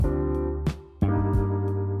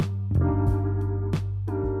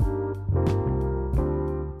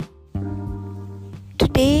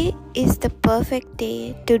is the perfect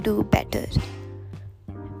day to do better.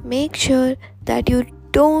 Make sure that you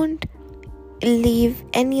don't leave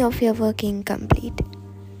any of your work incomplete.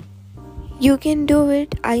 You can do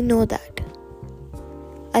it, I know that.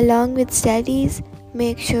 Along with studies,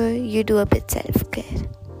 make sure you do a bit self-care.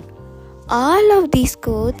 All of these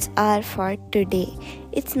quotes are for today.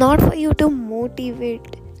 It's not for you to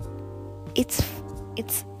motivate. It's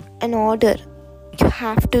an order. You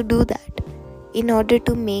have to do that in order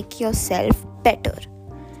to make yourself better.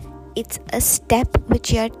 It's a step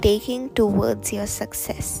which you are taking towards your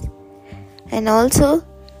success. And also,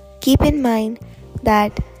 keep in mind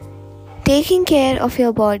that taking care of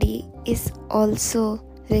your body is also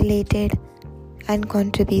related and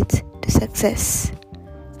contributes to success.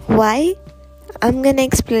 Why? I'm gonna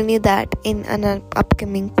explain you that in an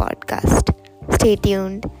upcoming podcast. Stay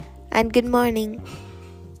tuned and good morning.